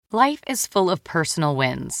Life is full of personal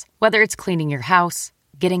wins, whether it's cleaning your house,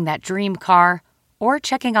 getting that dream car, or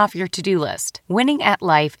checking off your to-do list. Winning at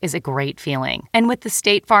life is a great feeling. And with the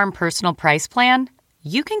State Farm Personal Price Plan,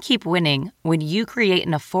 you can keep winning when you create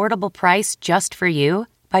an affordable price just for you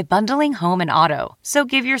by bundling home and auto. So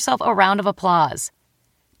give yourself a round of applause.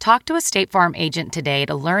 Talk to a State Farm agent today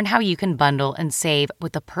to learn how you can bundle and save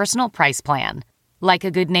with the Personal Price Plan. Like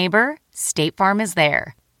a good neighbor, State Farm is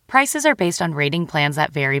there. Prices are based on rating plans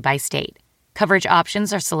that vary by state. Coverage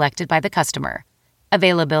options are selected by the customer.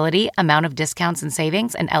 Availability, amount of discounts and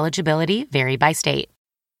savings, and eligibility vary by state.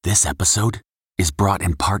 This episode is brought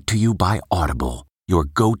in part to you by Audible, your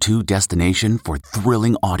go-to destination for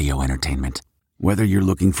thrilling audio entertainment. Whether you're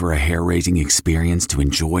looking for a hair-raising experience to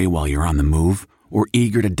enjoy while you're on the move or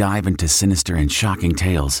eager to dive into sinister and shocking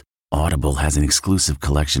tales, Audible has an exclusive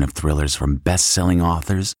collection of thrillers from best-selling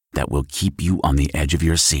authors that will keep you on the edge of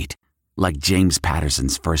your seat. Like James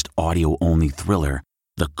Patterson's first audio-only thriller,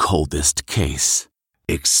 The Coldest Case.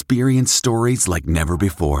 Experience stories like never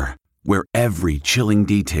before, where every chilling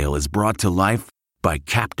detail is brought to life by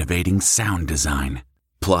captivating sound design.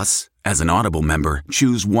 Plus, as an Audible member,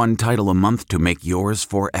 choose one title a month to make yours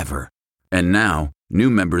forever. And now, new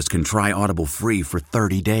members can try Audible free for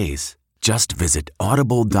 30 days. Just visit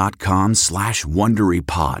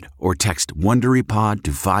audible.com/WonderyPod or text WonderyPod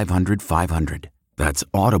to 500-500. That's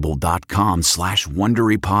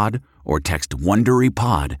audible.com/WonderyPod or text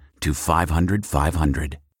WonderyPod to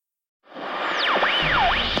 500-500.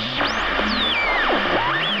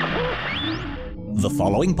 The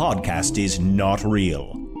following podcast is not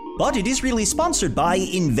real, but it is really sponsored by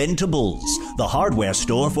Inventables, the hardware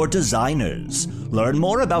store for designers. Learn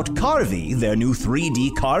more about Carvey, their new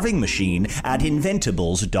 3D carving machine, at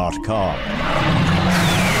inventables.com.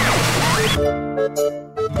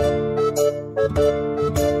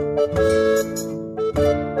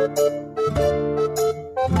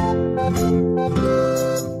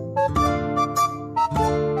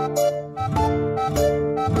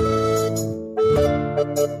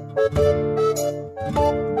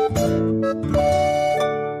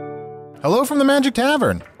 Hello from the Magic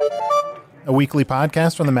Tavern, a weekly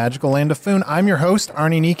podcast from the magical land of Foon. I'm your host,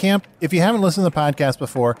 Arnie Niekamp. If you haven't listened to the podcast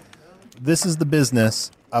before, this is the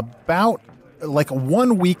business. About like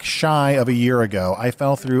 1 week shy of a year ago, I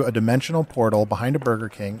fell through a dimensional portal behind a Burger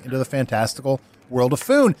King into the fantastical world of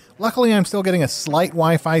Foon. Luckily, I'm still getting a slight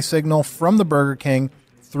Wi-Fi signal from the Burger King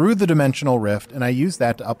through the dimensional rift, and I use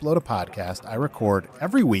that to upload a podcast I record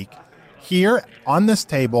every week here on this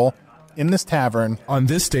table, in this tavern. On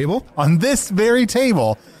this table? On this very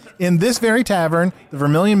table, in this very tavern, the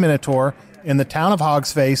Vermilion Minotaur, in the town of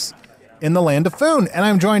Hogsface, in the land of Foon. And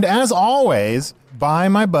I'm joined, as always, by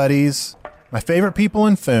my buddies, my favorite people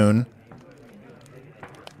in Foon,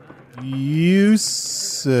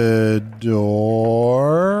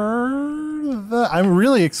 Usador. I'm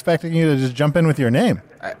really expecting you to just jump in with your name.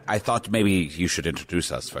 I thought maybe you should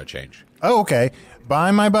introduce us for a change. Oh, okay.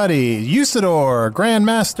 By my buddy, Usador, Grand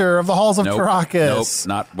Master of the Halls of Caracas. Nope,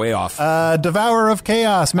 not way off. Devourer of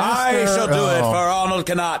Chaos, Master. I shall do it, for Arnold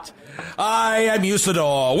cannot. I am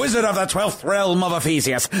Usador, Wizard of the 12th Realm of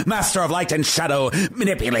Ephesius, Master of Light and Shadow,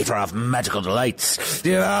 Manipulator of Magical Delights,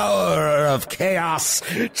 Devourer of Chaos,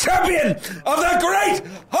 Champion of the Great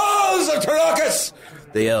Halls of Caracas.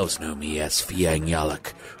 The elves know me as Fiang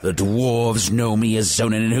Yalak. The dwarves know me as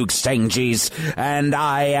Zonin and Hoogstanges. And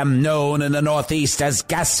I am known in the northeast as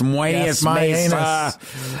Gasmoenius Mesa.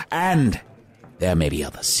 And there may be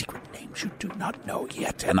other secret names you do not know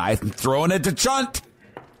yet, and I'm throwing it to Chunt.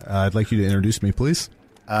 I'd like you to introduce me, please.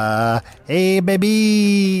 Hey,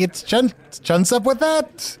 baby, it's Chunt. Chunt's up with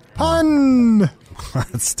that pun.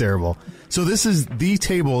 That's terrible. So this is the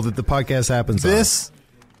table that the podcast happens on.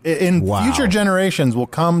 Future generations will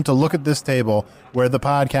come to look at this table where the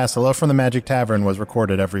podcast Hello from the Magic Tavern was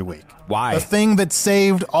recorded every week. Why? The thing that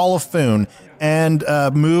saved all of Foon and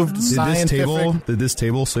moved scientific. Did this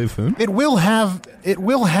table save Foon? It will have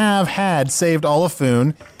had saved all of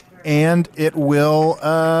Foon, and it will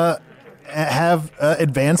have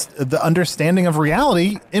advanced the understanding of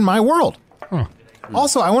reality in my world. Huh.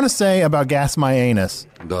 Also, I want to say about Gas My Anus.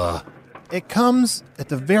 It comes at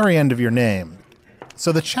the very end of your name.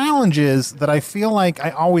 So the challenge is that I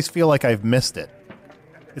always feel like I've missed it.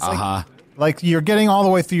 It's like you're getting all the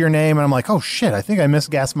way through your name, and I'm like, oh shit, I think I missed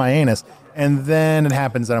Gas My Anus. And then it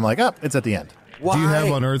happens that I'm like, oh, it's at the end. Why? Do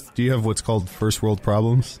you have what's called first world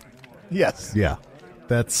problems? Yes. Yeah.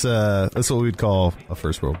 That's what we'd call a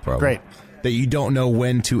first world problem. Great. That you don't know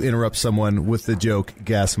when to interrupt someone with the joke,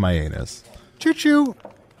 Gas My Anus. Choo-choo.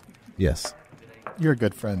 Yes. You're a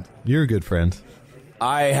good friend. You're a good friend.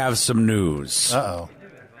 I have some news. Uh-oh.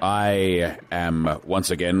 I am once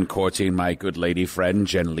again courting my good lady friend,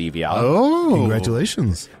 Genlevia. Oh.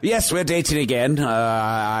 Congratulations. Yes, we're dating again.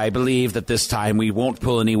 I believe that this time we won't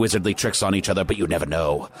pull any wizardly tricks on each other, but you never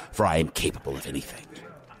know, for I am capable of anything.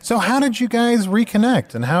 So how did you guys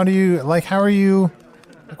reconnect? And how are you,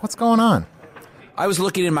 what's going on? I was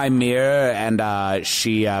looking in my mirror, and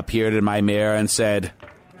she appeared in my mirror and said,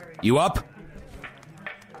 "You up?"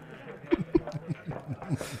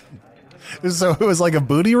 So it was like a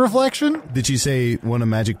booty reflection? Did she say, want a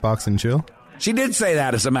magic box and chill? She did say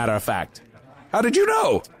that, as a matter of fact. How did you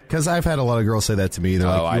know? Because I've had a lot of girls say that to me. They're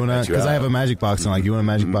Oh, like, because I have a magic box. And I'm like, you want a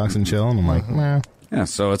magic box and chill? And I'm like, nah. Yeah,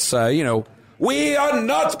 so it's, we are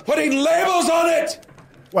not putting labels on it!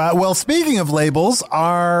 Well, speaking of labels,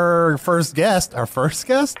 our guest,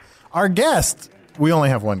 we only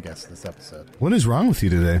have one guest this episode. What is wrong with you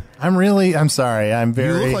today? I'm sorry.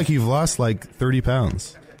 You look like you've lost like 30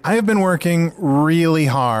 pounds. I have been working really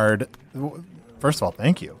hard. First of all,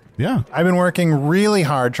 thank you. Yeah. I've been working really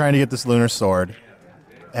hard trying to get this lunar sword,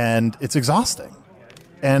 and it's exhausting.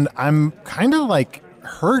 And I'm kind of like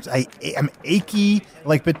hurt. I'm achy,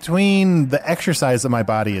 like between the exercise that my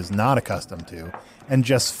body is not accustomed to and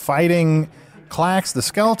just fighting Clax, the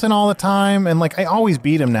skeleton, all the time. And like I always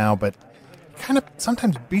beat him now, but kind of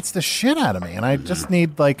sometimes beats the shit out of me. And I just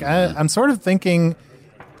need I'm sort of thinking,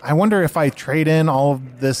 I wonder if I trade in all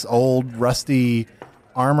of this old rusty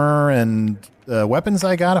armor and weapons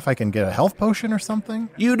I got, if I can get a health potion or something.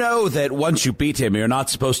 You know that once you beat him, you're not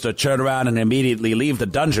supposed to turn around and immediately leave the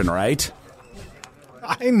dungeon, right?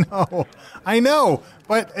 I know,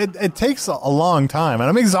 but it takes a long time, and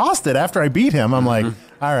I'm exhausted after I beat him. I'm like,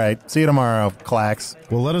 all right, see you tomorrow, Clax.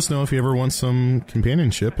 Well, let us know if you ever want some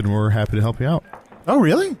companionship, and we're happy to help you out. Oh,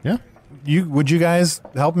 really? Yeah. Would you guys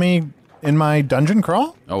help me in my dungeon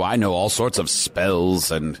crawl? Oh, I know all sorts of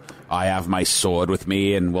spells, and I have my sword with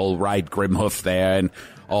me, and we'll ride Grimhoof there, and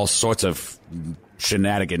all sorts of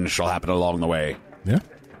shenanigans shall happen along the way. Yeah,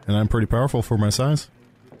 and I'm pretty powerful for my size.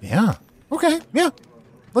 Yeah. Okay, yeah.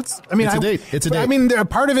 It's a date. It's a date. I mean,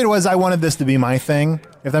 part of it was I wanted this to be my thing,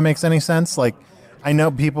 if that makes any sense. Like, I know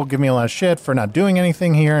people give me a lot of shit for not doing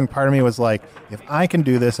anything here, and part of me was like, if I can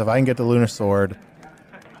do this, if I can get the lunar sword.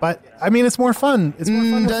 But, I mean, it's more fun. It's more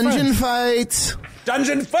fun with Dungeon friends. fight!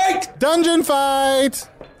 Dungeon fight! Dungeon fight!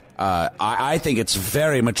 I think it's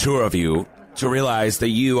very mature of you to realize that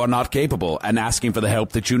you are not capable and asking for the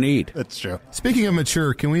help that you need. That's true. Speaking of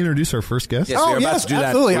mature, can we introduce our first guest? Yes, we were about to do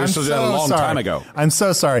absolutely. that. We were supposed to do that a long time ago. I'm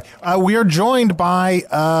so sorry. We are joined by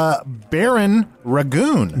Baron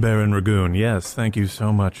Ragoon. Baron Ragoon, yes. Thank you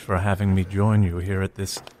so much for having me join you here at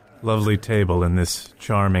this lovely table in this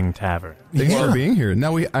charming tavern. Thanks for being here.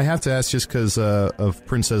 Now, I have to ask, just because of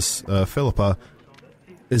Princess Philippa,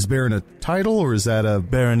 is Baron a title, or is that a...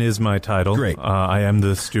 Baron is my title. Great. I am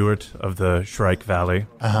the steward of the Shrike Valley.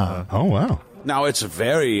 Oh, wow. Now,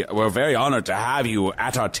 we're very honored to have you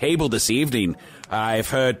at our table this evening. I've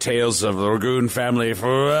heard tales of the Ragoon family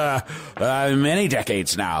for many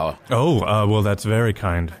decades now. Oh, well, that's very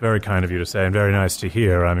kind of you to say, and very nice to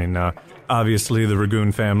hear. I mean, obviously the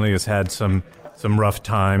Ragoon family has had some rough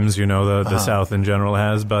times, the South in general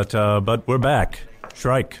has, but we're back.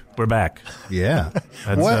 Shrike, we're back. Yeah.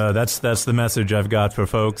 That's the message I've got for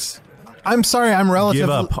folks. I'm sorry, I'm relatively... Give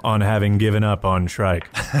up on having given up on Shrike.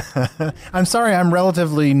 I'm sorry, I'm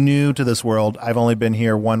relatively new to this world. I've only been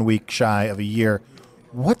here 1 week shy of a year.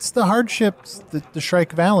 What's the hardships that the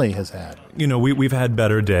Shrike Valley has had? We've had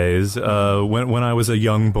better days. When I was a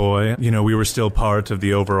young boy, we were still part of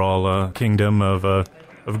the overall kingdom of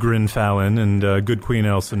Grinfallon and good Queen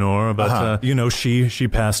Elsinore, but she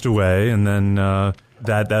passed away, and then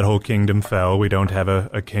that whole kingdom fell. We don't have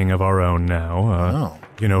a king of our own now.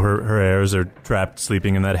 Her heirs are trapped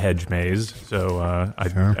sleeping in that hedge maze, so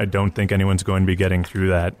I don't think anyone's going to be getting through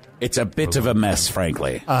that. It's a bit of a mess,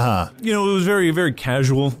 frankly. It was very, very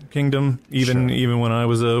casual kingdom, even when I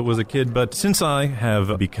was a kid. But since I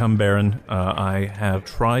have become Baron, I have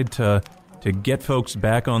tried to get folks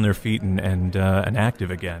back on their feet and active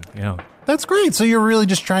again. That's great. So you're really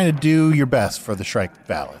just trying to do your best for the Shrike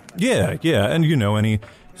Valley. Yeah, and any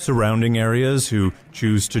surrounding areas who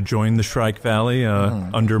choose to join the Shrike Valley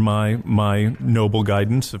under my noble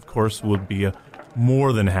guidance, of course, would be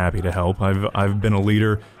more than happy to help. I've been a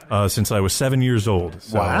leader since I was 7 years old.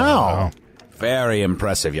 So, wow. Very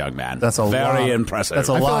impressive, young man. That's a very lot. impressive. That's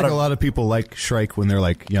I feel like a lot of people like Shrike when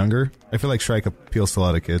they're younger. I feel like Shrike appeals to a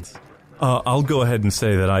lot of kids. I'll go ahead and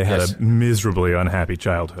say that I had a miserably unhappy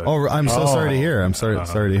childhood. Oh, I'm so sorry to hear. I'm sorry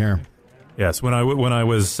to hear. Yes, when I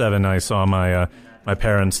was 7, I saw my my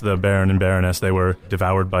parents, the Baron and Baroness, they were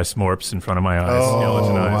devoured by smorps in front of my eyes.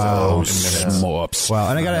 Skeletonized wow. in minutes. Smorps. Wow,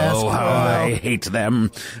 and I gotta ask. Oh, how I hate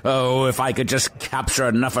them. Oh, if I could just capture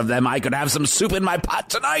enough of them, I could have some soup in my pot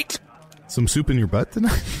tonight. Some soup in your butt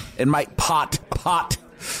tonight? In my pot.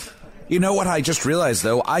 You know what I just realized,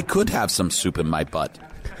 though? I could have some soup in my butt.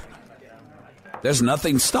 There's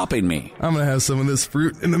nothing stopping me. I'm gonna have some of this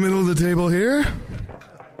fruit in the middle of the table here.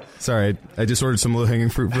 Sorry, I just ordered some low-hanging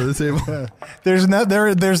fruit for the table.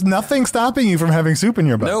 There's nothing stopping you from having soup in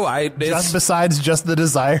your butt. No, just besides just the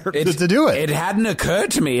desire to do it. It hadn't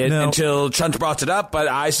occurred to me until Chunt brought it up, but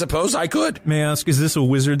I suppose I could. May I ask, is this a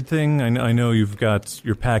wizard thing? I know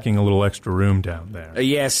you're packing a little extra room down there.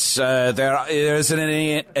 Yes, there's an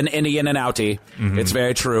Indian and outie. Mm-hmm. It's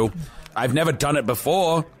very true. I've never done it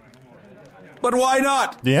before. But why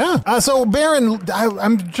not? Yeah. So, Baron,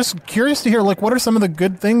 I'm just curious to hear, what are some of the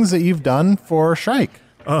good things that you've done for Shrike?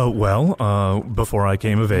 Before I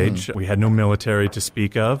came of age, we had no military to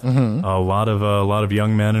speak of. Mm-hmm. A lot of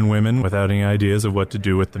young men and women without any ideas of what to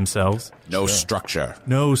do with themselves. No structure.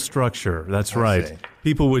 No structure. That's right. See.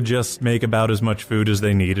 People would just make about as much food as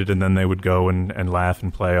they needed, and then they would go and laugh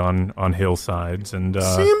and play on hillsides. And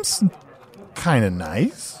seems kind of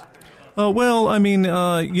nice.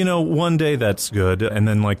 One day that's good, and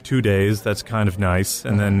then 2 days that's kind of nice,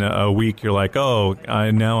 and then a week you're like,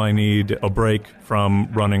 now I need a break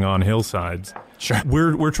from running on hillsides. Sure.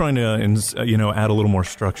 We're trying to add a little more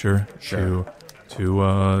structure to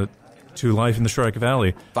life in the Shrike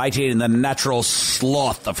Valley, fighting the natural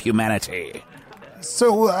sloth of humanity.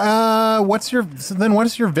 So, what is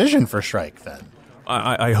your vision for Shrike then?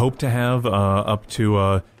 I hope to have up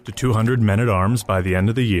to 200 men-at-arms by the end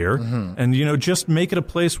of the year, and, just make it a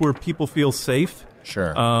place where people feel safe.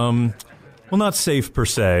 Sure. Well, not safe per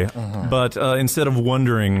se, but instead of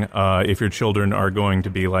wondering if your children are going to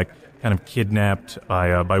be, kind of kidnapped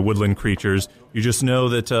by woodland creatures, you just know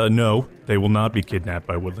that, no, they will not be kidnapped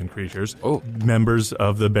by woodland creatures. Oh. Members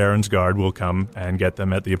of the Baron's Guard will come and get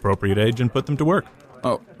them at the appropriate age and put them to work.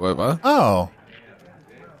 Oh, what? Oh.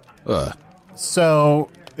 So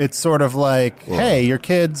it's sort of hey, your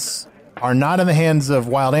kids are not in the hands of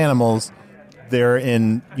wild animals. They're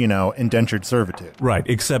in, indentured servitude. Right,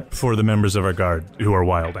 except for the members of our guard who are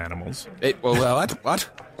wild animals. What?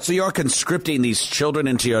 So you're conscripting these children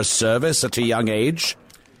into your service at a young age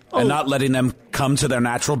and not letting them come to their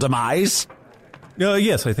natural demise?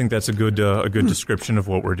 Yes, I think that's a good description of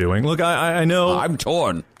what we're doing. Look, I know I'm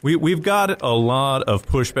torn. We've got a lot of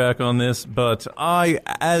pushback on this, but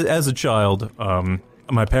as a child,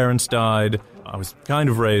 my parents died. I was kind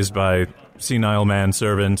of raised by senile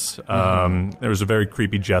manservants. There was a very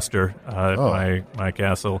creepy jester at my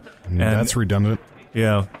castle. And that's redundant.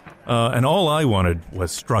 Yeah, and all I wanted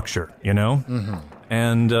was structure, Mm-hmm.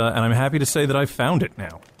 And I'm happy to say that I found it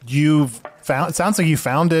now. It sounds like you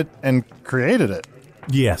found it and created it.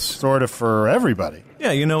 Yes. Sort of for everybody.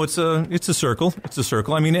 Yeah, it's a circle. It's a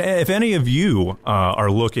circle. I mean, if any of you are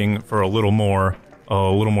looking for a little more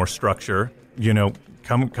structure,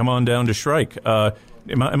 come on down to Shrike.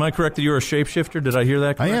 Am I correct that you're a shapeshifter? Did I hear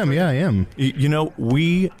that correctly? I am, yeah, I am.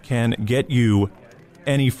 We can get you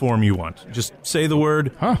any form you want. Just say the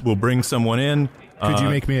word. Huh. We'll bring someone in. Could you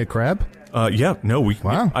make me a crab? Yeah, no,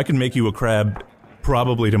 Wow. I can make you a crab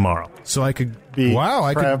probably tomorrow. So I could be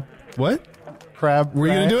I crab. could. What? Crab. Were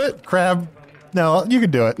you going to do it? Crab. No, you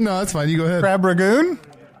can do it. No, that's fine. You go ahead. Crab Ragoon?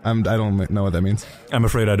 I don't know what that means. I'm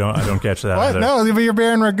afraid I don't catch that. What? Either. No, you're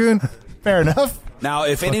Baron Ragoon. Fair enough. Now,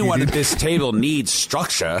 if anyone at this table needs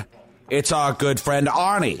structure, it's our good friend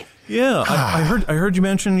Arnie. Yeah, I heard you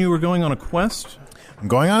mention you were going on a quest. I'm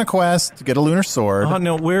going on a quest to get a lunar sword.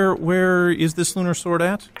 No, where is this lunar sword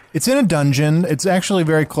at? It's in a dungeon. It's actually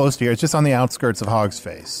very close to here. It's just on the outskirts of Hog's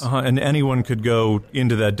Face. And anyone could go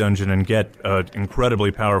into that dungeon and get an incredibly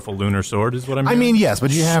powerful lunar sword, is what I'm hearing? I mean, yes, but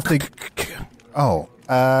you have to...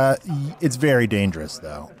 it's very dangerous,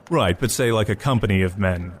 though. Right, but say a company of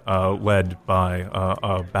men led by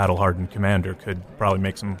a battle-hardened commander could probably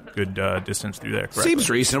make some good distance through there, correct? Seems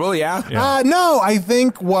reasonable, yeah. No, I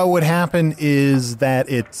think what would happen is that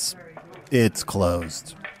it's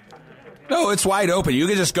closed. No, it's wide open. You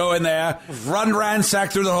can just go in there, run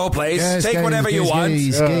ransack through the whole place, Guys, take whatever you want.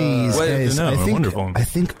 Guys, no, I wonderful.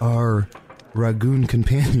 think our Ragoon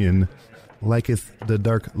companion liketh the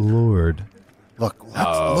Dark Lord.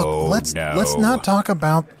 Let's not talk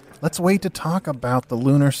about... Let's wait to talk about the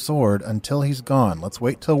lunar sword until he's gone. Let's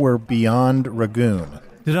wait till we're beyond Ragoon.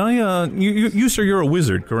 Did I, you sir, you're a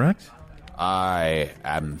wizard, correct? I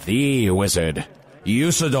am the wizard,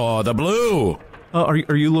 Usador the Blue. Are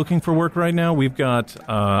you looking for work right now? We've got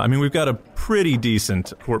a pretty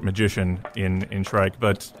decent court magician in Shrike,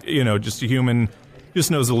 but just a human,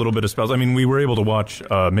 just knows a little bit of spells. I mean, we were able to watch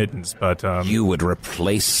Mittens, but you would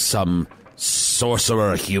replace some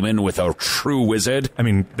sorcerer human with a true wizard? I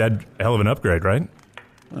mean, that'd hell of an upgrade, right?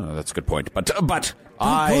 Oh, that's a good point. But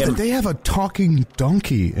They have a talking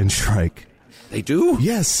donkey in Shrike. They do?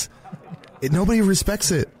 Yes. Nobody respects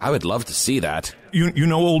it. I would love to see that. You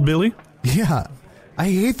know old Billy? Yeah. I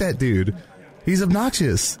hate that dude. He's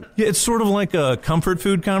obnoxious. Yeah, it's sort of like a comfort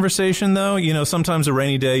food conversation, though. Sometimes a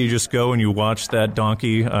rainy day you just go and you watch that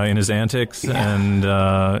donkey in his antics, and, Can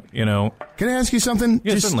I ask you something?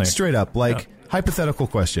 Yeah, just certainly. Straight up, hypothetical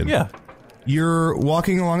question. Yeah. You're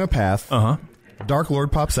walking along a path. Uh-huh. Dark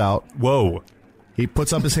Lord pops out. Whoa. He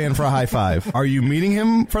puts up his hand for a high five. Are you meeting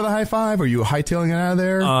him for the high five? Are you hightailing it out of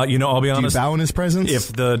there? I'll be honest. Do you bow in his presence?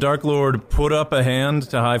 If the Dark Lord put up a hand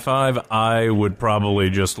to high five, I would probably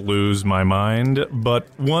just lose my mind. But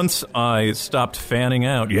once I stopped fanning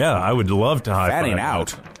out, yeah, I would love to high five. Fanning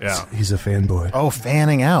out? Yeah. He's a fanboy. Oh,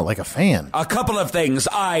 fanning out like a fan. A couple of things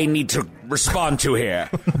I need to respond to here.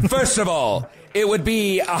 First of all, it would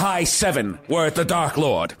be a high 7 were it the Dark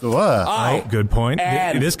Lord. What? Good point.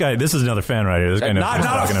 This is another fan right here. This guy knows what he's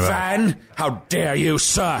Not a talking about. fan. How dare you,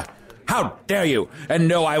 sir? How dare you? And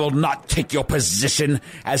no, I will not take your position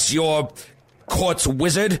as your court's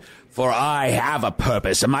wizard, for I have a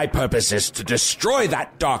purpose, and my purpose is to destroy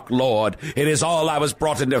that Dark Lord. It is all I was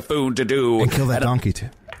brought into Foon to do. And kill that donkey, too.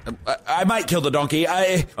 I might kill the donkey.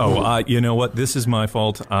 You know what? This is my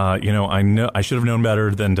fault. I I should have known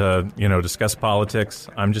better than to, discuss politics.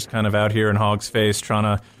 I'm just kind of out here in Hog's Face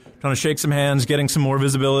trying to shake some hands, getting some more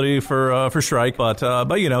visibility for Shrike. But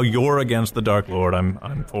you're against the Dark Lord.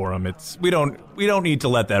 I'm for him. We don't need to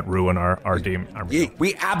let that ruin our team.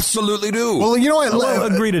 We absolutely do. Well, you know what?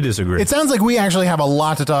 Well, agree to disagree. It sounds like we actually have a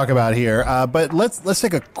lot to talk about here. But let's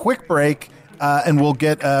take a quick break. And we'll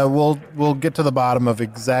get to the bottom of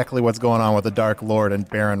exactly what's going on with the Dark Lord and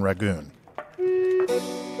Baron Ragoon.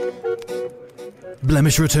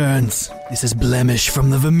 Blemish returns. This is Blemish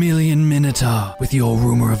from the Vermilion Minotaur with your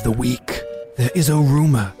rumor of the week. There is a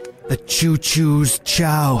rumor that Choo Choo's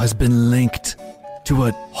chow has been linked to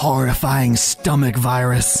a horrifying stomach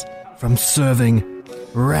virus from serving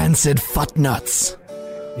rancid fut nuts.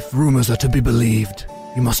 If rumors are to be believed,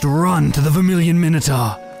 you must run to the Vermilion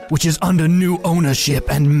Minotaur, which is under new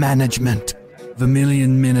ownership and management.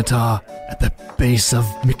 Vermilion Minotaur at the base of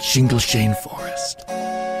McShingleshane Forest.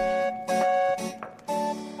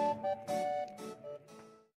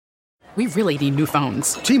 We really need new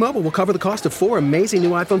phones. T-Mobile will cover the cost of 4 amazing new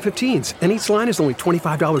iPhone 15s, and each line is only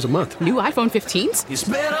 $25 a month. New iPhone 15s? It's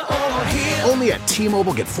better over here. Only at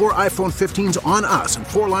T-Mobile, get 4 iPhone 15s on us and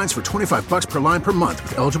 4 lines for $25 per line per month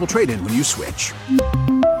with eligible trade-in when you switch.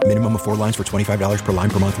 Minimum of 4 lines for $25 per line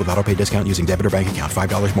per month with autopay discount using debit or bank account.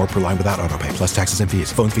 $5 more per line without autopay, plus taxes and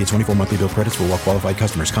fees. Phone fee at 24 monthly bill credits for well-qualified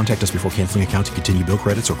customers. Contact us before canceling account to continue bill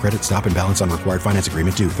credits or credit stop and balance on required finance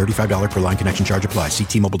agreement due. $35 per line connection charge applies. See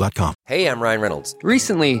T-Mobile.com. Hey, I'm Ryan Reynolds.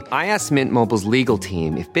 Recently, I asked Mint Mobile's legal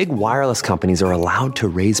team if big wireless companies are allowed to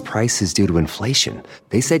raise prices due to inflation.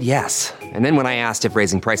 They said yes. And then when I asked if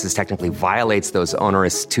raising prices technically violates those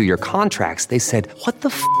onerous 2-year contracts, they said, "What the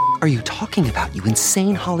f*** are you talking about, you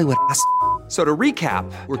insane Hollywood ass?" So to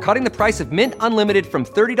recap, we're cutting the price of Mint Unlimited from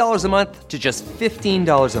 $30 a month to just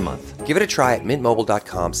 $15 a month. Give it a try at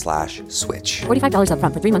mintmobile.com/switch. $45 up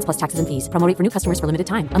front for 3 months plus taxes and fees. Promo rate for new customers for limited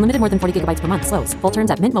time. Unlimited more than 40 gigabytes per month. Slows full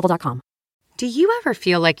terms at mintmobile.com. Do you ever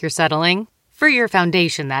feel like you're settling? For your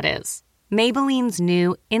foundation, that is. Maybelline's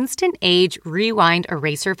new Instant Age Rewind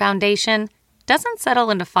Eraser Foundation doesn't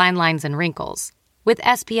settle into fine lines and wrinkles. With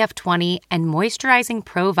SPF 20 and moisturizing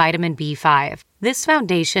Pro Vitamin B5, this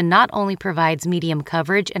foundation not only provides medium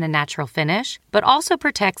coverage and a natural finish, but also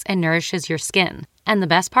protects and nourishes your skin. And the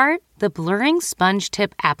best part? The blurring sponge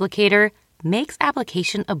tip applicator makes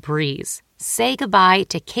application a breeze. Say goodbye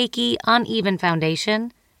to cakey, uneven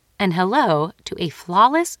foundation and hello to a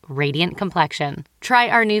flawless, radiant complexion. Try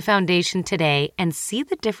our new foundation today and see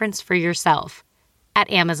the difference for yourself at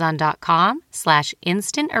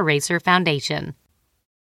Amazon.com/Instant Eraser Foundation.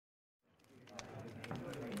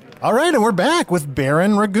 All right, and we're back with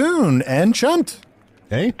Baron Ragoon and Chunt.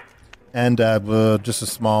 Hey. And just a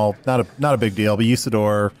small, not a big deal, but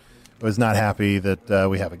Usador was not happy that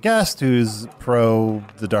we have a guest who's pro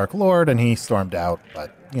the Dark Lord, and he stormed out,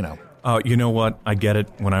 but, you know. You know what? I get it.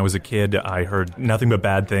 When I was a kid, I heard nothing but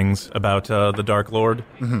bad things about the Dark Lord.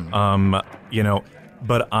 Mm-hmm.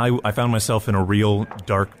 But I found myself in a real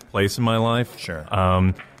dark place in my life. Sure.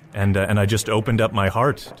 And I just opened up my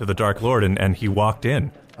heart to the Dark Lord, and he walked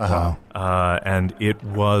in. And it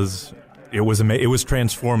was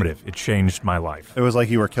transformative. It changed my life. It was like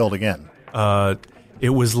you were killed again. It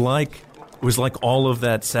was like all of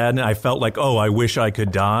that sadness. I felt like, oh, I wish I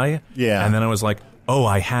could die. Yeah. And then I was like, oh,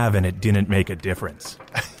 I have, and it didn't make a difference.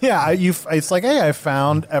 Yeah, it's like, hey, I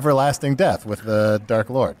found everlasting death with the Dark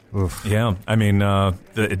Lord. Oof. Yeah, I mean,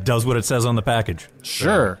 it does what it says on the package.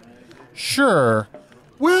 Sure.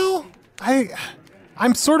 Well,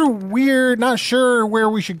 I'm sort of weird, not sure where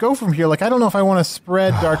we should go from here. Like, I don't know if I want to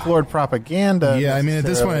spread Dark Lord propaganda. Yeah, I mean, at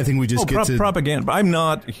this point, I think we just get to... propaganda. I'm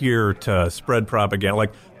not here to spread propaganda.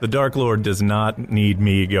 Like, the Dark Lord does not need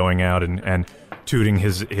me going out and tooting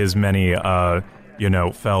his many,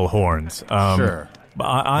 fell horns. Sure.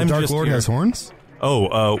 I'm the Dark just Lord here. has horns?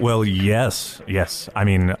 Oh, well, yes. I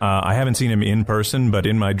mean, I haven't seen him in person, but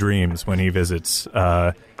in my dreams when he visits,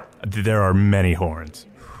 there are many horns.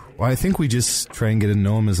 Well, I think we just try and get to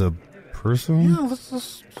know him as a person. Yeah,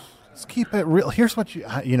 let's keep it real. Here's what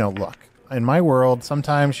look. In my world,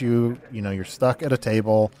 sometimes you're stuck at a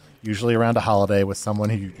table, usually around a holiday, with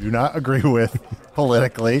someone who you do not agree with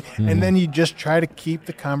politically, and then you just try to keep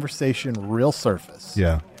the conversation real surface.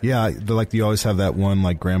 Yeah. You always have that one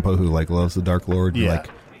grandpa who loves the Dark Lord. You're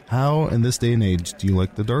like, how in this day and age do you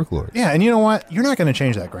like the Dark Lord? Yeah, and you know what? You're not going to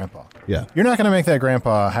change that grandpa. Yeah. You're not going to make that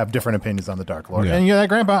grandpa have different opinions on the Dark Lord. Yeah. And that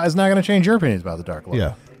grandpa is not going to change your opinions about the Dark Lord.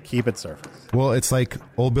 Yeah. Keep it surface. Well, it's like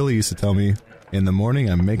old Billy used to tell me, in the morning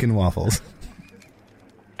I'm making waffles.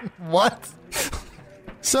 What?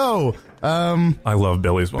 So, I love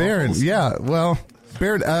Billy's waffles. Baron, yeah, well...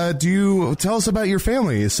 Baron, do you tell us about your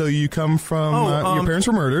family? So you come from, your parents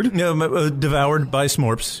were murdered. Yeah, devoured by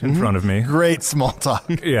Smorps in front of me. Great small talk.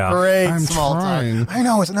 Yeah. Great small talk. I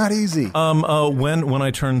know, it's not easy. When I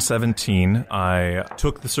turned 17, I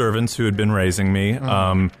took the servants who had been raising me,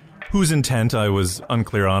 whose intent I was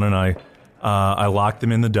unclear on, and I locked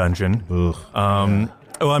them in the dungeon. And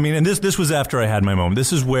this was after I had my moment.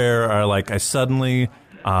 This is where I suddenly,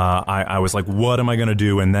 I was like, what am I going to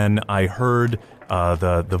do? And then I heard...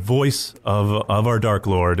 the voice of our Dark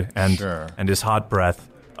Lord and his hot breath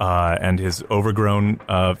and his overgrown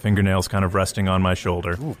fingernails kind of resting on my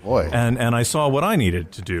shoulder. Oh boy! And I saw what I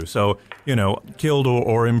needed to do. So killed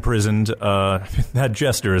or imprisoned. That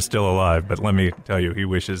jester is still alive, but let me tell you, he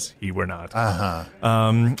wishes he were not. Then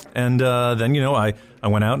I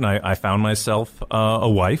went out and I found myself a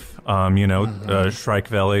wife. Shrike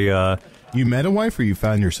Valley. You met a wife, or you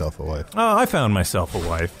found yourself a wife? I found myself a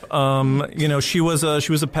wife. She was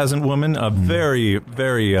a peasant woman, very,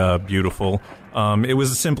 very beautiful. It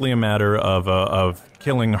was simply a matter of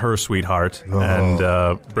killing her sweetheart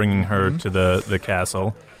and bringing her to the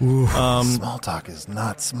castle. Small talk is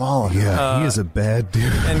not small enough. Yeah, he is a bad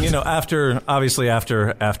dude. And after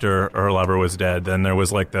her lover was dead, then there was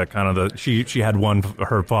the kind of she had one.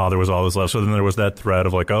 Her father was always left, so then there was that thread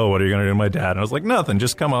of oh, what are you going to do to my dad? And I was like, nothing,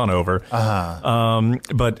 just come on over.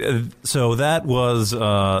 So that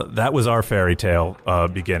was our fairy tale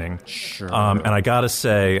beginning. Sure. And I gotta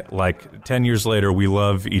say, 10 years later, we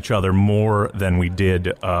love each other more than we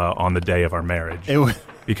did on the day of our marriage.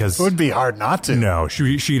 Because it would be hard not to. No,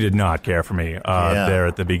 she did not care for me there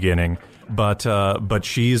at the beginning. But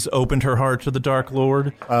she's opened her heart to the Dark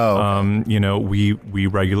Lord. We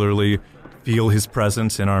regularly feel his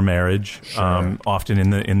presence in our marriage, often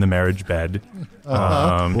in the marriage bed. Boy,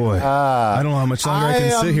 I don't know how much longer I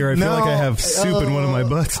can sit here. I feel like I have soup in one of my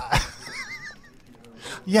butts.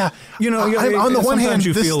 Yeah, on the one hand,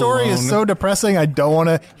 this story is so depressing, I don't want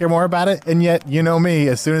to hear more about it, and yet, me,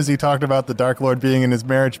 as soon as he talked about the Dark Lord being in his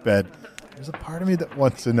marriage bed, there's a part of me that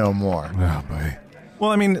wants to know more. Oh, boy.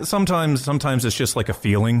 Well, I mean, sometimes it's just a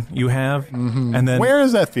feeling you have, and then where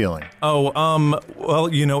is that feeling?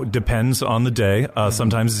 Depends on the day.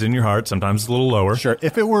 Sometimes it's in your heart, sometimes it's a little lower. Sure.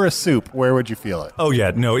 If it were a soup, where would you feel it? Oh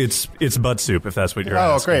yeah, no, it's butt soup if that's what you're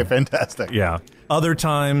asking. Oh, great, fantastic. Yeah. Other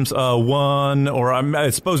times, one or I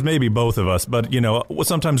suppose maybe both of us, but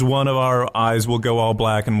sometimes one of our eyes will go all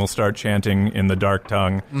black and we'll start chanting in the dark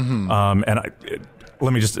tongue.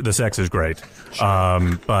 The sex is great.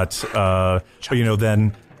 Sure. But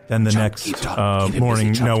then the next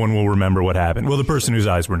morning, no one will remember what happened. Well, the person whose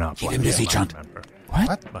eyes were not black. Keep him busy, Chunt.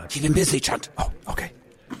 What? Keep him busy, Chunt. Oh, okay.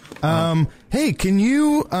 Hey, can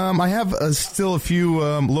you, I have still a few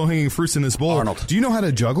low-hanging fruits in this bowl. Arnold. Do you know how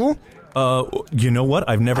to juggle? You know what?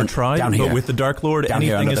 I've never tried, but with the Dark Lord,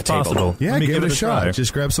 anything is possible. Yeah, give it a shot. Try.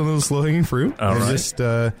 Just grab some of those low-hanging fruit. All right. Just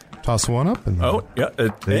toss one up. And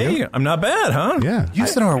hey, I'm not bad, huh? Yeah. You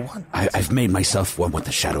said one. I've made myself one with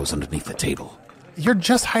the shadows underneath the table. You're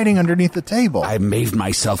just hiding underneath the table. I made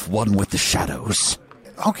myself one with the shadows.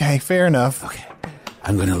 Okay, fair enough. Okay.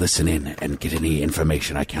 I'm going to listen in and get any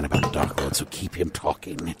information I can about the Dark Lord, so keep him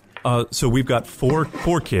talking. So we've got four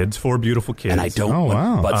kids, 4 beautiful kids. And I don't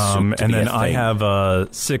want butt soup to and be then a I thing.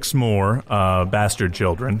 have 6 more bastard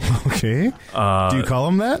children. Okay. Do you call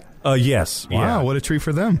them that? Yes. Wow, Yeah. what a treat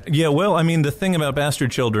for them. Yeah, well, I mean, the thing about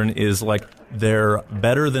bastard children is, like, they're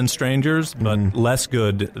better than strangers, but less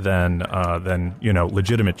good than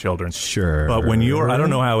legitimate children. Sure. But when you're, I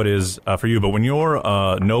don't know how it is for you, but when you're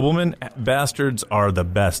noblemen, bastards are the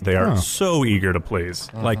best. They are so eager to please.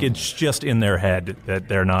 Like, it's just in their head that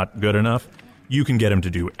they're not good enough. You can get them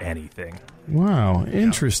to do anything. Wow,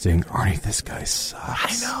 interesting. Arnie, this guy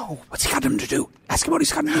sucks. I know. What's he got him to do? Ask him what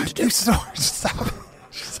he's got him to do. Stop.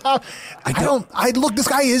 Look, this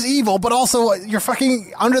guy is evil, but also you're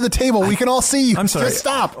fucking under the table. We can all see you. I'm sorry. Just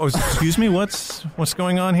stop. Oh, excuse me. What's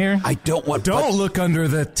going on here? I don't want. Don't look under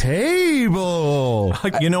the table.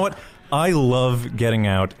 You know what? I love getting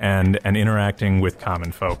out and interacting with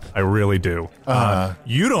common folk. I really do.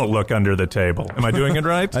 You don't look under the table. Am I doing it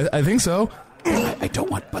right? I think so. I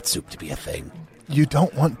don't want butt soup to be a thing. You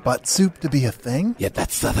don't want butt soup to be a thing? Yeah,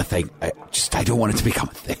 that's the other thing. I don't want it to become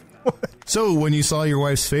a thing. So, when you saw your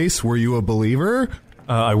wife's face, were you a believer?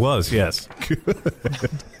 I was, yes.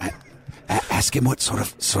 Ask him what sort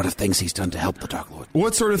of things he's done to help the Dark Lord.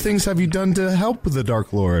 What sort of things have you done to help the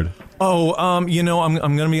Dark Lord? Oh, I'm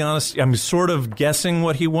going to be honest. I'm sort of guessing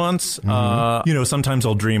what he wants. Sometimes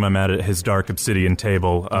I'll dream I'm at his dark obsidian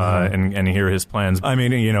table and hear his plans. I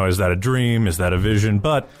mean, is that a dream? Is that a vision?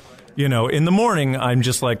 But, in the morning, I'm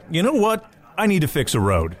just like, you know what? I need to fix a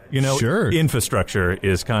road. Sure. Infrastructure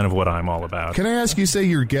is kind of what I'm all about. Can I ask you, say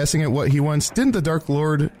you're guessing at what he wants? Didn't the Dark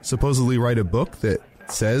Lord supposedly write a book that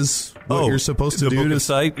says what you're supposed to do to to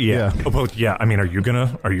sight? Yeah. Yeah. I mean, are you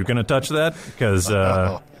gonna touch that? Because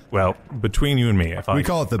well, between you and me, we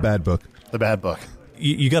call it the bad book. The bad book.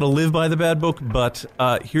 You got to live by the bad book, but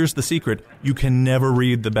here's the secret. You can never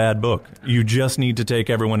read the bad book. You just need to take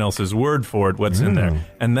everyone else's word for it, what's in there.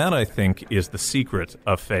 And that, I think, is the secret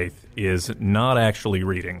of faith, is not actually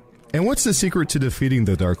reading. And what's the secret to defeating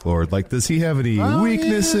the Dark Lord? Like, does he have any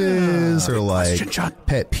weaknesses or, like,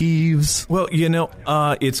 pet peeves? Well,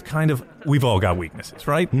 it's kind of, we've all got weaknesses,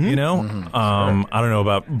 right? I don't know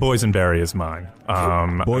about boysenberry is mine.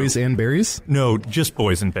 Boysenberries? No, just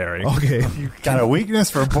boysenberry. Okay. You got a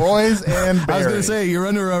weakness for boys and berries. I was going to say, you're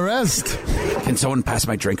under arrest. Can someone pass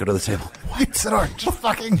my drink under the table? Wait, Sidor, just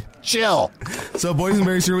fucking chill. So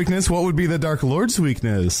boysenberry's your weakness. What would be the Dark Lord's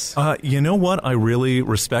weakness? You know what I really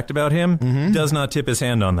respect about him? Does not tip his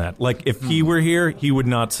hand on that. Like, if he were here, he would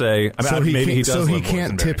not say, he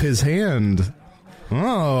can't tip his hand.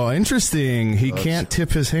 Oh, interesting. He can't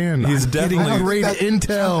tip his hand. He's getting great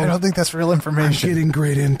intel. I don't think that's real information. I'm getting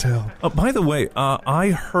great intel. By the way,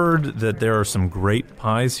 I heard that there are some great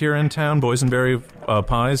pies here in town, boysenberry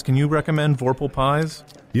pies. Can you recommend Vorpal pies?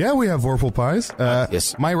 Yeah, we have Vorpal pies.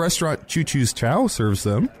 Yes. My restaurant, Choo Choo's Chow, serves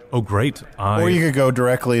them. Oh, great. Or you could go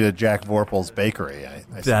directly to Jack Vorpal's Bakery, I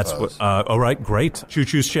That's suppose. what. All right, great. Choo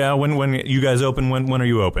Choo's Chow, when you guys open, when are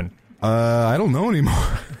you open? I don't know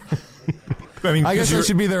anymore. I guess I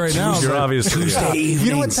should be there right now. You're obviously Tuesday evenings.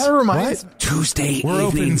 You know what that reminds me? Tuesday We're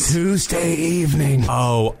evenings. open Tuesday evening.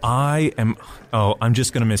 I'm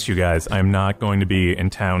just going to miss you guys. I'm not going to be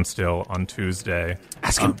in town still on Tuesday.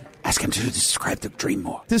 Ask him to describe the dream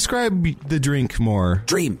more. Describe the drink more.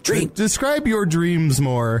 Dream. Describe your dreams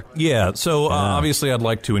more. Yeah, so obviously I'd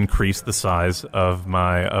like to increase the size of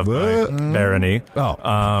my barony.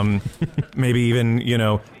 Oh. Maybe even,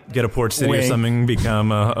 get a port city or something,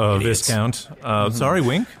 become a Viscount. Sorry,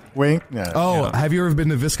 wink? Wink? No. Have you ever been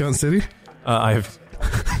to Viscount City? I've...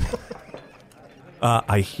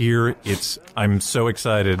 I hear I'm so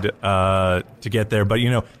excited to get there, but,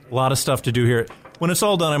 a lot of stuff to do here. When it's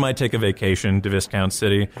all done, I might take a vacation to Viscount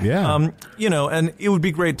City. Yeah. And it would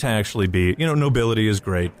be great to actually be, nobility is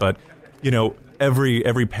great, but,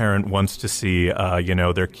 every parent wants to see,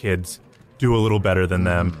 their kids do a little better than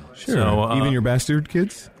them. Sure. So, even your bastard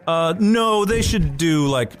kids? No, they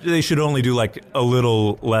should only do a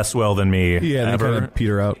little less well than me. Yeah, they kind of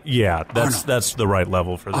peter out. Yeah, that's the right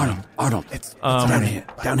level for them. Arnold, it's down here.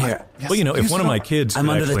 Well, if one of my kids I'm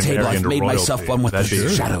could under the actually table. marry I've into made royalty, myself one with the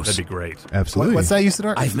shadows. That'd be great. Absolutely. What's that,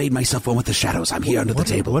 Usador? I've made myself one with the shadows. I'm here under the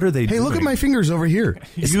table. What are they doing? Hey, look at my fingers over here.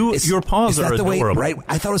 Your paws is are that the way, adorable. right?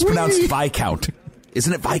 I thought it was pronounced Viscount.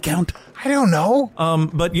 Isn't it Viscount? I don't know.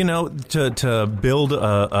 But to build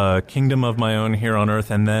a kingdom of my own here on Earth,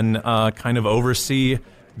 and then kind of oversee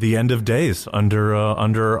the end of days under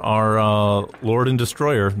our Lord and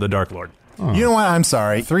Destroyer, the Dark Lord. Oh. You know what? I'm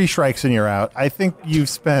sorry. 3 strikes and you're out. I think you've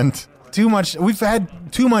spent too much. We've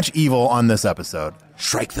had too much evil on this episode.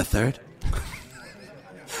 Shrike the Third.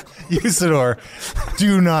 Usador,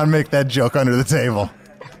 do not make that joke under the table.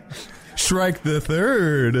 Strike the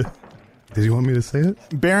third. Did you want me to say it?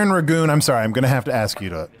 Baron Ragoon, I'm sorry. I'm going to have to ask you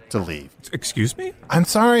to leave. Excuse me? I'm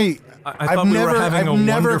sorry. I thought we were having a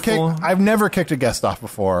wonderful... I've never kicked a guest off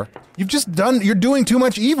before. You're doing too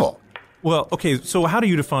much evil. Well, okay, so how do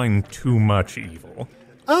you define too much evil?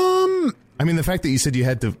 I mean, the fact that you said you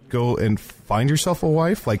had to go and find yourself a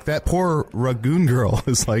wife, like that poor Ragoon girl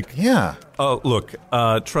is like... Yeah. Oh, look,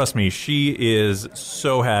 trust me, she is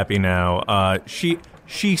so happy now.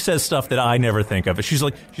 She says stuff that I never think of. She's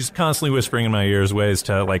constantly whispering in my ears ways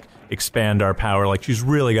to, like, expand our power. Like, she's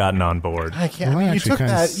really gotten on board. I can't. Well, you took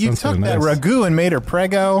that Ragoon and made her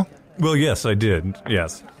prego. Well, yes, I did.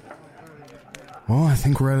 Yes. Well, I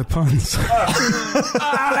think we're out of puns.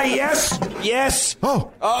 Yes.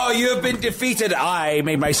 Oh, you've been defeated. I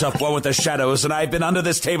made myself one with the shadows, and I've been under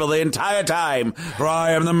this table the entire time, for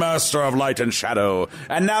I am the master of light and shadow.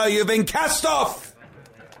 And now you've been cast off.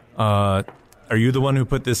 Are you the one who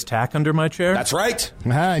put this tack under my chair? That's right.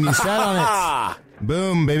 And you sat on it.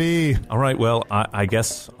 Boom, baby. All right, well, I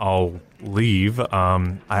guess I'll leave.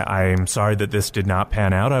 I'm sorry that this did not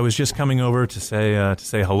pan out. I was just coming over to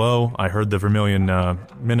say hello. I heard the Vermilion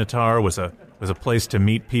Minotaur was a place to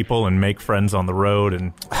meet people and make friends on the road.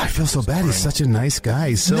 And I feel so bad. He's such a nice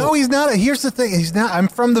guy. No, he's not. Here's the thing. He's not. I'm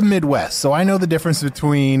from the Midwest, so I know the difference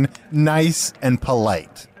between nice and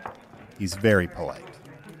polite. He's very polite.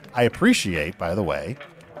 I appreciate, by the way,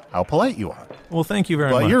 how polite you are. Well, thank you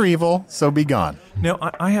very much. But you're evil, so be gone. Now,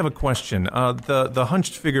 I have a question. The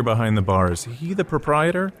hunched figure behind the bar, is he the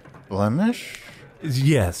proprietor? Blemish?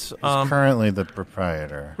 Yes. He's currently the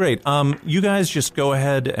proprietor. Great. You guys just go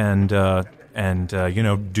ahead and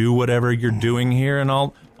do whatever you're doing here, and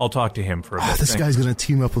I'll talk to him for a bit. This guy's going to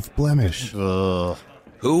team up with Blemish. Who?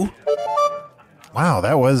 Wow,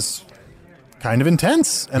 that was kind of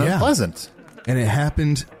intense and unpleasant. And it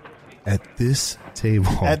happened at this table.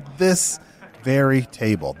 At this very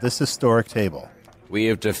table. This historic table. We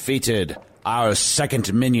have defeated our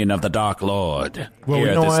second minion of the Dark Lord here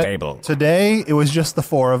at this table. Today, it was just the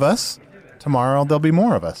four of us. Tomorrow, there'll be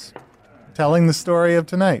more of us. Telling the story of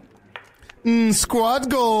tonight. Squad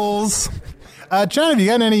goals. John, have you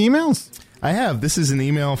gotten any emails? I have. This is an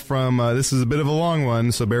email from, this is a bit of a long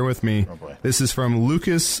one, so bear with me. Oh, boy. This is from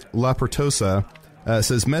Lucas Laportosa. It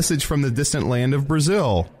says, message from the distant land of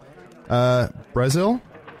Brazil. Brazil?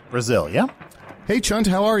 Brazil, yeah. Hey, Chunt,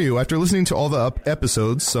 how are you? After listening to all the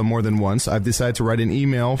episodes, some more than once, I've decided to write an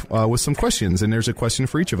email with some questions, and there's a question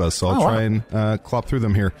for each of us, so I'll try and clop through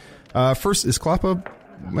them here. First, is Cloppa...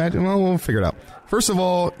 Well, we'll figure it out. First of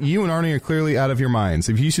all, you and Arnie are clearly out of your minds.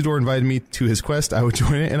 If Usador invited me to his quest, I would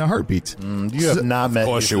join it in a heartbeat. You have not met Usador. Of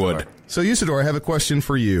course you would. So, Usador, I have a question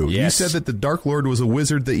for you. Yes. You said that the Dark Lord was a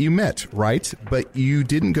wizard that you met, right? But you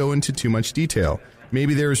didn't go into too much detail.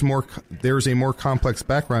 Maybe there's a more complex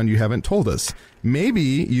background you haven't told us. Maybe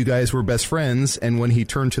you guys were best friends, and when he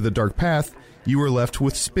turned to the dark path, you were left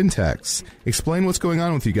with Spintax. Explain what's going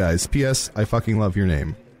on with you guys. P.S. I fucking love your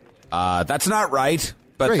name. That's not right,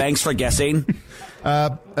 but Great. Thanks for guessing.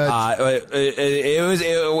 Yes,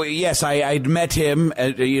 I'd met him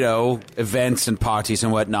at, events and parties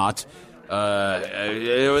and whatnot.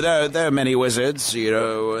 There are many wizards,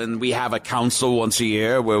 and we have a council once a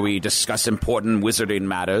year where we discuss important wizarding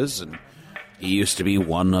matters, and he used to be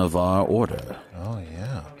one of our order. Oh,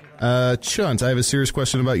 yeah. Chunt, I have a serious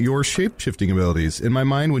question about your shape-shifting abilities. In my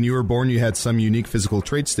mind, when you were born, you had some unique physical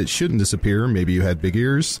traits that shouldn't disappear. Maybe you had big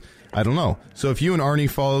ears. I don't know. So if you and Arnie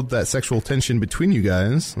followed that sexual tension between you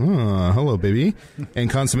guys, hello, baby, and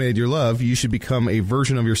consummated your love, you should become a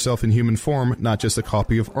version of yourself in human form, not just a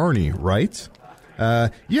copy of Arnie, right?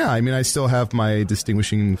 Yeah, I mean, I still have my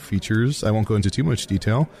distinguishing features. I won't go into too much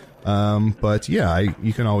detail. But yeah,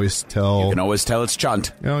 you can always tell. You can always tell it's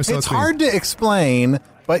Chunt. It's hard to explain,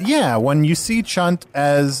 but yeah, when you see Chunt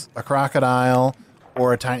as a crocodile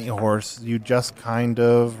or a tiny horse, you just kind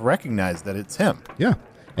of recognize that it's him. Yeah.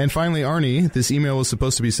 And finally, Arnie, this email was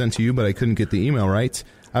supposed to be sent to you, but I couldn't get the email right.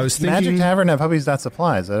 I was thinking... Magic Tavern at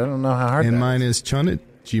Puppies.supplies. I don't know how hard and that mine is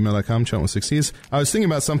chunt@gmail.com, chunt with 6 C's. I was thinking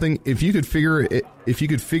about something. If you could figure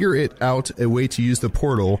it out a way to use the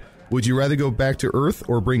portal, would you rather go back to Earth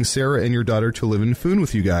or bring Sarah and your daughter to live in Foon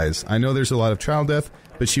with you guys? I know there's a lot of child death,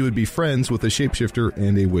 but she would be friends with a shapeshifter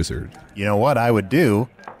and a wizard. You know what I would do?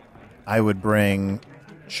 I would bring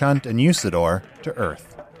Chunt and Usador to Earth.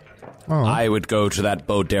 Oh. I would go to that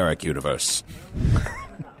Bo Derek universe.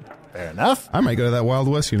 Fair enough. I might go to that Wild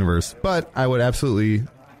West universe, but I would absolutely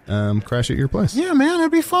crash at your place. Yeah, man,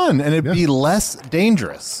 it'd be fun, and it'd be less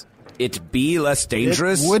dangerous. It'd be less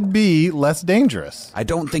dangerous? It would be less dangerous. I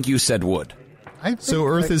don't think you said would. So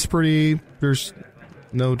Earth is pretty... There's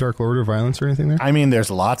no Dark Lord or violence or anything there? I mean,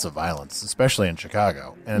 there's lots of violence, especially in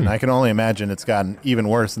Chicago. And I can only imagine it's gotten even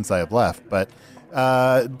worse since I have left. But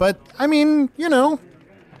I mean, I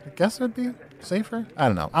guess it would be safer. I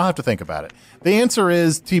don't know. I'll have to think about it. The answer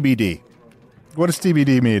is TBD. What does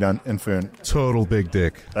TBD mean in Foon? Total big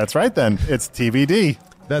dick. That's right, then. It's TBD.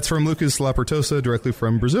 That's from Lucas Laportosa, directly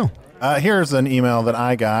from Brazil. Here's an email that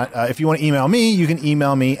I got. If you want to email me, you can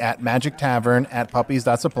email me at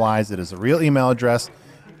magictavern@puppies.supplies. It is a real email address,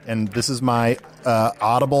 and this is my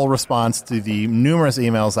audible response to the numerous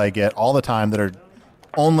emails I get all the time that are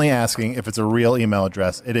only asking if it's a real email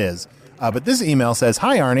address. It is. But this email says,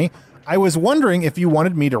 "Hi, Arnie. I was wondering if you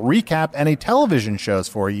wanted me to recap any television shows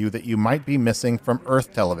for you that you might be missing from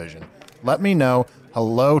Earth Television. Let me know.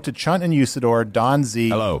 Hello to Chunt and Usador, Don Z.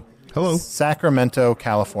 Hello. Sacramento,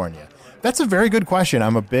 California." That's a very good question.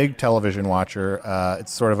 I'm a big television watcher.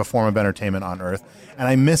 It's sort of a form of entertainment on Earth. And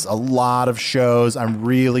I miss a lot of shows. I'm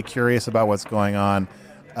really curious about what's going on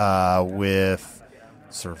with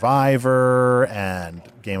Survivor and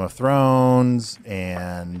Game of Thrones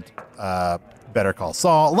and Better Call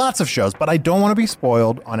Saul. Lots of shows. But I don't want to be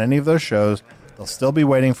spoiled on any of those shows. They'll still be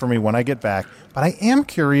waiting for me when I get back. But I am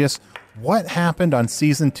curious what happened on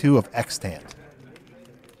Season 2 of Extant.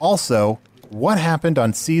 Also, what happened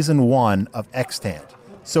on Season 1 of Extant?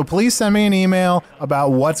 So please send me an email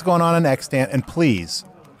about what's going on in Extant, and please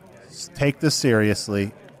take this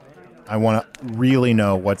seriously. I want to really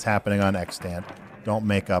know what's happening on Extant. Don't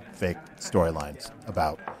make up fake storylines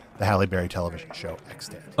about the Halle Berry television show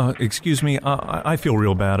Extant. Excuse me, I feel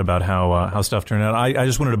real bad about how stuff turned out. I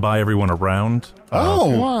just wanted to buy everyone a round.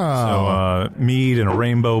 Wow. So mead and a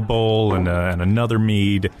rainbow bowl and another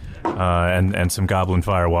mead and some goblin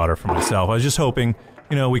firewater for myself. I was just hoping,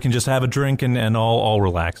 we can just have a drink and all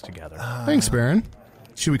relax together. Thanks, Baron.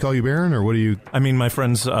 Should we call you Baron, or what do you... I mean, my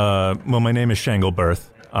friends, my name is Shanglebirth.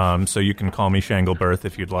 So you can call me Shanglebirth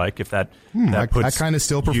if you'd like. If that puts I kind of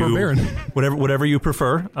still prefer Baron. whatever you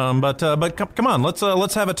prefer. But come on,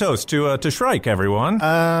 let's have a toast to Shrike, everyone.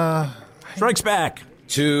 Shrike's back.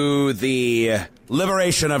 To the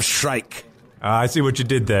liberation of Shrike. I see what you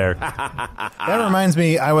did there. That reminds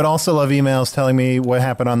me, I would also love emails telling me what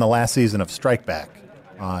happened on the last season of Strike Back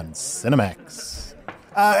on Cinemax.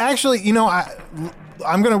 Actually,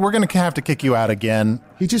 we're gonna have to kick you out again.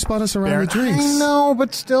 He just bought us a round of drinks. I know,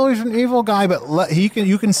 but still, he's an evil guy. But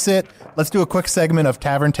you can sit. Let's do a quick segment of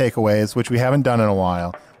Tavern Takeaways, which we haven't done in a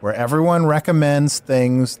while, where everyone recommends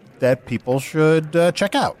things that people should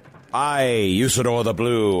check out. I, Usador the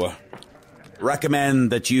Blue,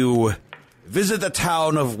 recommend that you visit the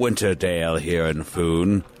town of Winterdale here in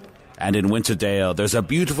Foon. And in Winterdale, there's a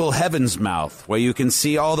beautiful heaven's mouth where you can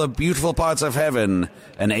see all the beautiful parts of heaven,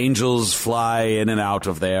 and angels fly in and out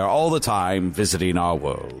of there all the time visiting our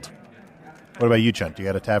world. What about you, Chunt? Do you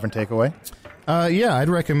got a tavern takeaway? Yeah, I'd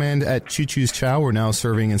recommend at Choo Choo's Chow, we're now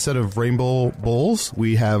serving, instead of rainbow bowls,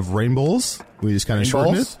 we have rainbows. We just kind of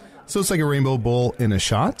shorten it. So it's like a rainbow bowl in a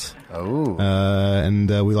shot. Oh. And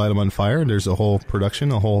we light them on fire. There's a whole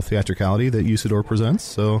production, a whole theatricality that Usador presents.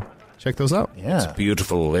 So check those out. Yeah. It's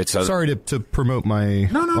beautiful. Sorry to promote my...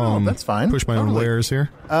 No, that's fine. Push my own wares here.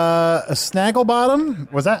 A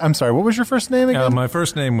Snagglebottom? Was that... I'm sorry, what was your first name again? My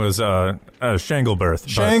first name was Shanglebirth.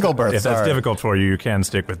 Shanglebirth, if that's difficult for you, you can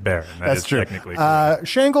stick with Baron. That's true. Technically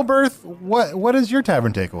Shanglebirth, what is your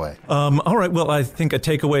tavern takeaway? All right, well, I think a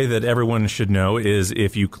takeaway that everyone should know is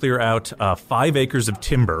if you clear out 5 acres of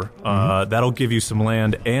timber, that'll give you some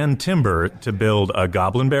land and timber to build a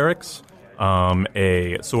goblin barracks,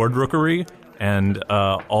 a sword rookery, and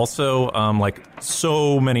also like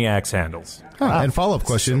so many axe handles. And follow-up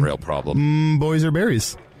question. It's a real problem. Boys or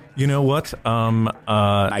berries? You know what?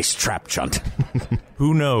 Nice trap, Chunt.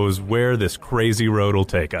 Who knows where this crazy road will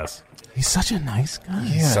take us? He's such a nice guy.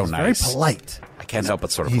 Yeah, so he's nice. very polite. I can't help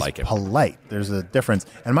but sort of He's like him. polite. There's a difference.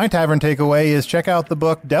 And my tavern takeaway is check out the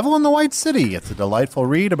book Devil in the White City. It's a delightful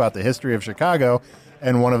read about the history of Chicago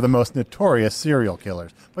and one of the most notorious serial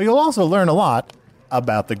killers. But you'll also learn a lot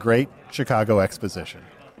about the Great Chicago Exposition.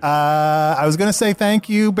 I was going to say thank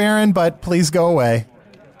you, Baron, but please go away.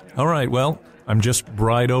 All right, well, I'm just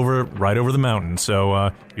right over the mountain, so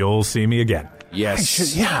you'll see me again.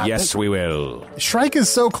 Yes. Yes, we will. Shrike is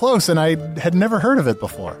so close, and I had never heard of it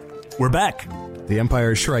before. We're back. The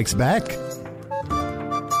Empire strikes back.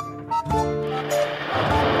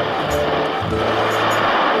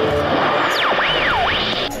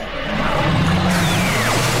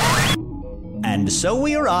 And so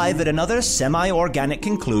we arrive at another semi-organic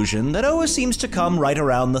conclusion that always seems to come right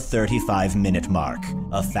around the 35-minute mark.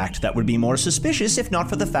 A fact that would be more suspicious if not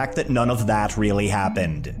for the fact that none of that really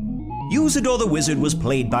happened. Usador the Wizard was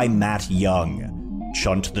played by Matt Young.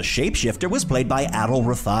 Chunt the Shapeshifter was played by Adol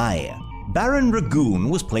Rafai. Baron Ragoon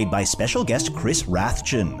was played by special guest Chris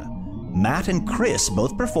Rathjen. Matt and Chris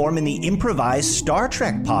both perform in the improvised Star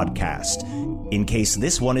Trek podcast, in case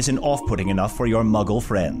this one isn't off-putting enough for your muggle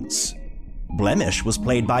friends. Blemish was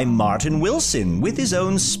played by Martin Wilson with his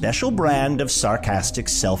own special brand of sarcastic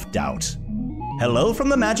self-doubt. Hello from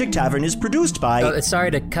the Magic Tavern is produced by... sorry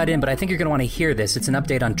to cut in, but I think you're going to want to hear this. It's an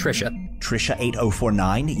update on Trisha. Trisha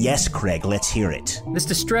 8049? Yes, Craig, let's hear it. This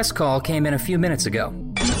distress call came in a few minutes ago.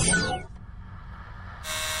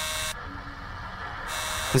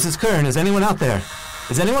 This is Kern. Is anyone out there?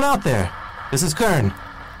 Is anyone out there? This is Kern.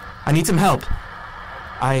 I need some help.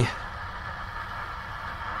 I'm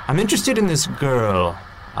interested in this girl,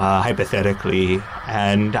 hypothetically,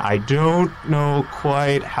 and I don't know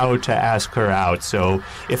quite how to ask her out, so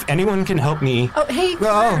if anyone can help me... Oh, hey,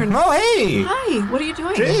 Kern. Oh, hey! Hi, what are you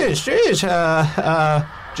doing? Trish,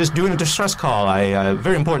 just doing a distress call.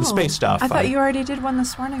 Very important space stuff. I thought you already did one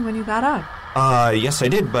this morning when you got up. Yes, I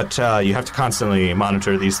did, but you have to constantly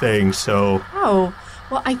monitor these things, so... Oh,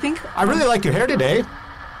 well, I think... I really like your hair today.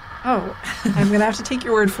 Oh, I'm going to have to take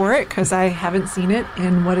your word for it, because I haven't seen it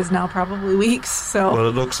in what is now probably weeks, so... Well,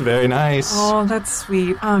 it looks very nice. Oh, that's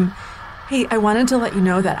sweet. Hey, I wanted to let you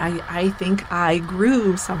know that I think I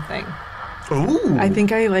grew something. Ooh. I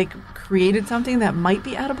think I, created something that might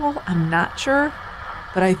be edible. I'm not sure,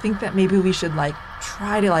 but I think that maybe we should,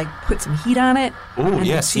 try to, put some heat on it. Ooh, and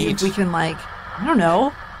yes, see heat. if we can, I don't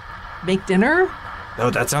know, make dinner.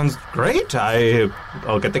 Oh, that sounds great.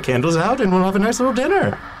 I'll get the candles out and we'll have a nice little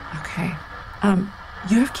dinner. Okay.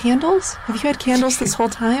 You have candles? Have you had candles this whole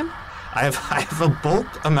time? I have a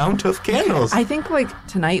bulk amount of candles. I think,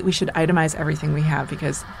 tonight we should itemize everything we have,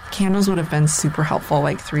 because candles would have been super helpful,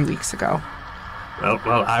 3 weeks ago.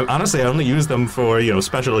 Well, I only use them for,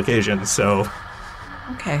 special occasions, so...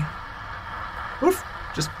 Okay. Oof,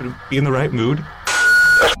 just be in the right mood.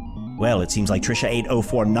 Well, it seems like Trisha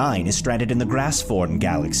 8049 is stranded in the Grassform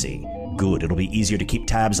galaxy. Good, it'll be easier to keep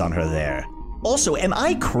tabs on her there. Also, am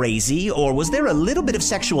I crazy, or was there a little bit of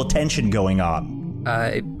sexual tension going on?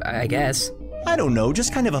 I guess. I don't know,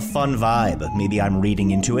 just kind of a fun vibe. Maybe I'm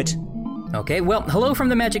reading into it. Okay, well, Hello from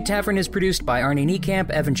the Magic Tavern is produced by Arnie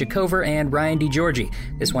Niekamp, Evan Jacover, and Ryan DiGiorgi.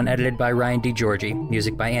 This one edited by Ryan DiGiorgi.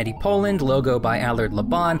 Music by Andy Poland, logo by Allard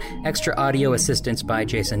Laban, extra audio assistance by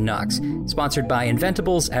Jason Knox. Sponsored by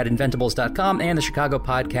Inventables at inventables.com and the Chicago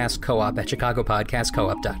Podcast Co-op at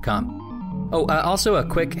chicagopodcastcoop.com. Oh, also a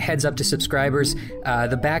quick heads up to subscribers.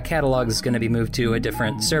 The back catalog is going to be moved to a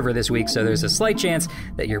different server this week, so there's a slight chance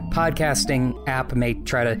that your podcasting app may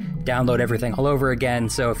try to download everything all over again.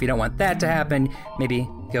 So if you don't want that to happen, maybe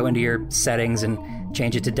go into your settings and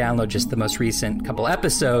change it to download just the most recent couple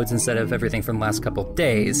episodes instead of everything from the last couple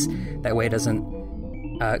days. That way it doesn't...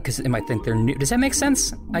 because it might think they're new. Does that make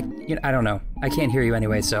sense? I don't know. I can't hear you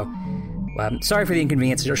anyway, so... sorry for the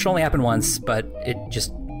inconvenience. It should only happen once, but it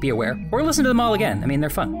just... be aware. Or listen to them all again. I mean, they're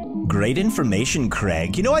fun. Great information,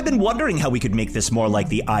 Craig. I've been wondering how we could make this more like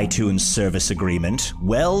the iTunes service agreement.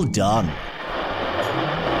 Well done.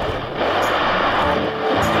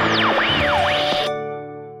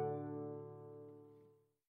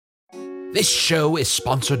 This show is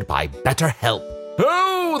sponsored by BetterHelp.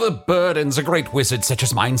 Oh, the burdens a great wizard such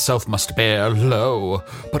as myself must bear, lo.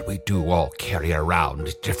 But we do all carry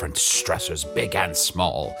around different stressors, big and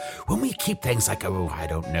small. When we keep things like,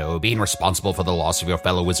 being responsible for the loss of your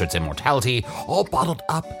fellow wizard's immortality, all bottled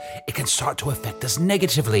up, it can start to affect us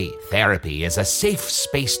negatively. Therapy is a safe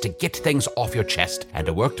space to get things off your chest and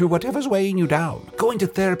to work through whatever's weighing you down. Going to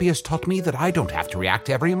therapy has taught me that I don't have to react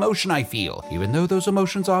to every emotion I feel, even though those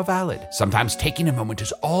emotions are valid. Sometimes taking a moment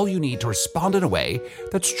is all you need to respond in a way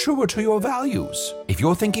that's truer to your values. If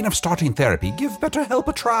you're thinking of starting therapy, give BetterHelp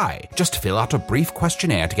a try. Just fill out a brief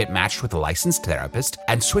questionnaire to get matched with a licensed therapist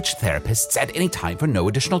and switch therapists at any time for no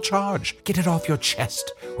additional charge. Get it off your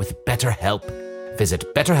chest with BetterHelp.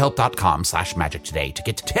 Visit betterhelp.com/magic today to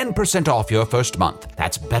get 10% off your first month.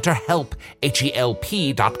 That's BetterHelp,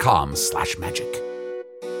 HELP.com/magic.